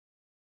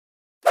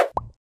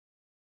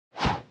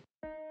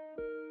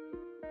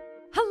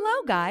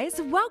guys,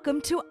 welcome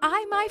to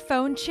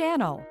iMyPhone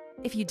channel.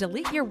 If you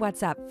delete your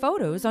WhatsApp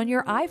photos on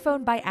your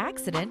iPhone by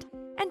accident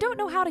and don't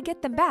know how to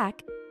get them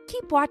back,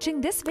 keep watching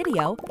this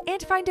video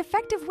and find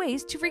effective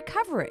ways to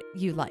recover it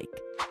you like.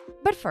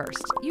 But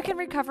first, you can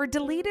recover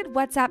deleted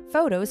WhatsApp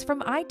photos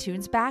from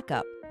iTunes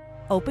backup.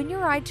 Open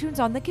your iTunes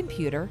on the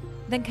computer,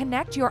 then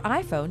connect your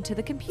iPhone to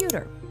the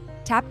computer.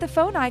 Tap the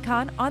phone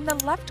icon on the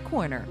left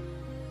corner.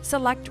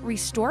 Select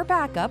Restore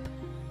Backup.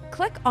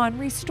 Click on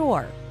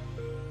Restore.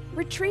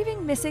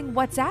 Retrieving missing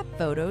WhatsApp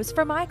photos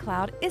from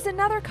iCloud is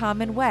another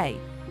common way.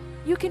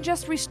 You can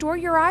just restore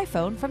your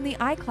iPhone from the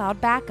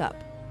iCloud backup.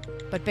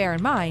 But bear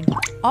in mind,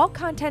 all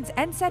contents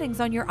and settings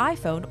on your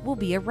iPhone will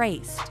be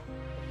erased.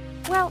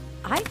 Well,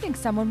 I think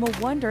someone will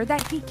wonder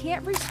that he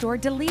can't restore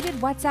deleted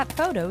WhatsApp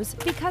photos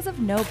because of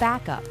no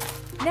backup.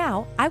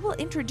 Now, I will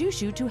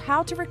introduce you to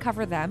how to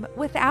recover them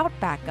without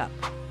backup.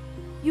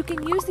 You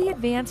can use the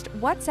advanced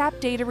WhatsApp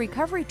data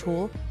recovery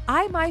tool,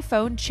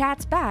 iMyPhone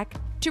Chats Back,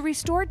 to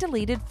restore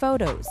deleted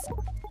photos.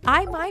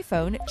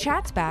 iMyPhone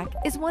Chats Back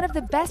is one of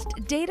the best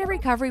data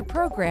recovery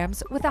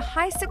programs with a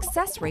high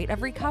success rate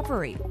of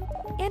recovery.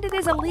 And it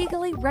is a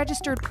legally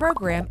registered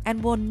program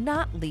and will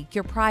not leak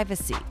your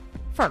privacy.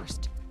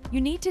 First,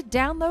 you need to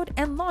download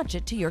and launch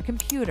it to your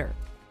computer.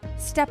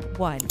 Step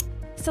 1.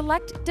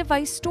 Select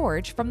Device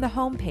Storage from the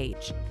home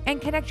page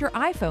and connect your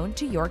iPhone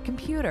to your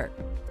computer.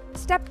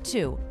 Step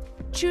 2.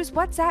 Choose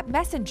WhatsApp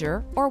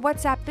Messenger or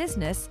WhatsApp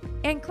Business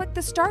and click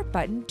the Start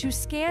button to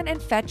scan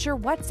and fetch your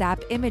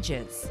WhatsApp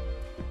images.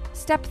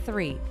 Step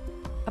 3.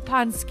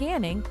 Upon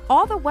scanning,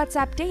 all the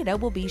WhatsApp data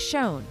will be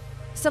shown.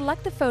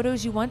 Select the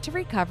photos you want to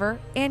recover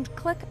and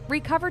click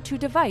Recover to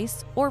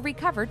Device or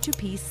Recover to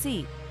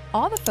PC.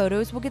 All the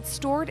photos will get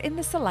stored in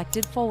the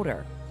selected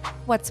folder.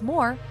 What's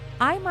more,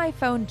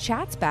 iMyPhone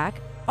Chats Back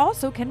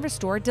also can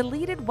restore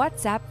deleted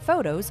WhatsApp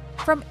photos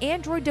from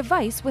Android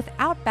device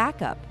without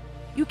backup.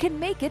 You can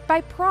make it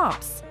by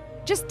prompts.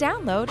 Just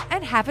download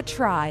and have a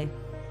try.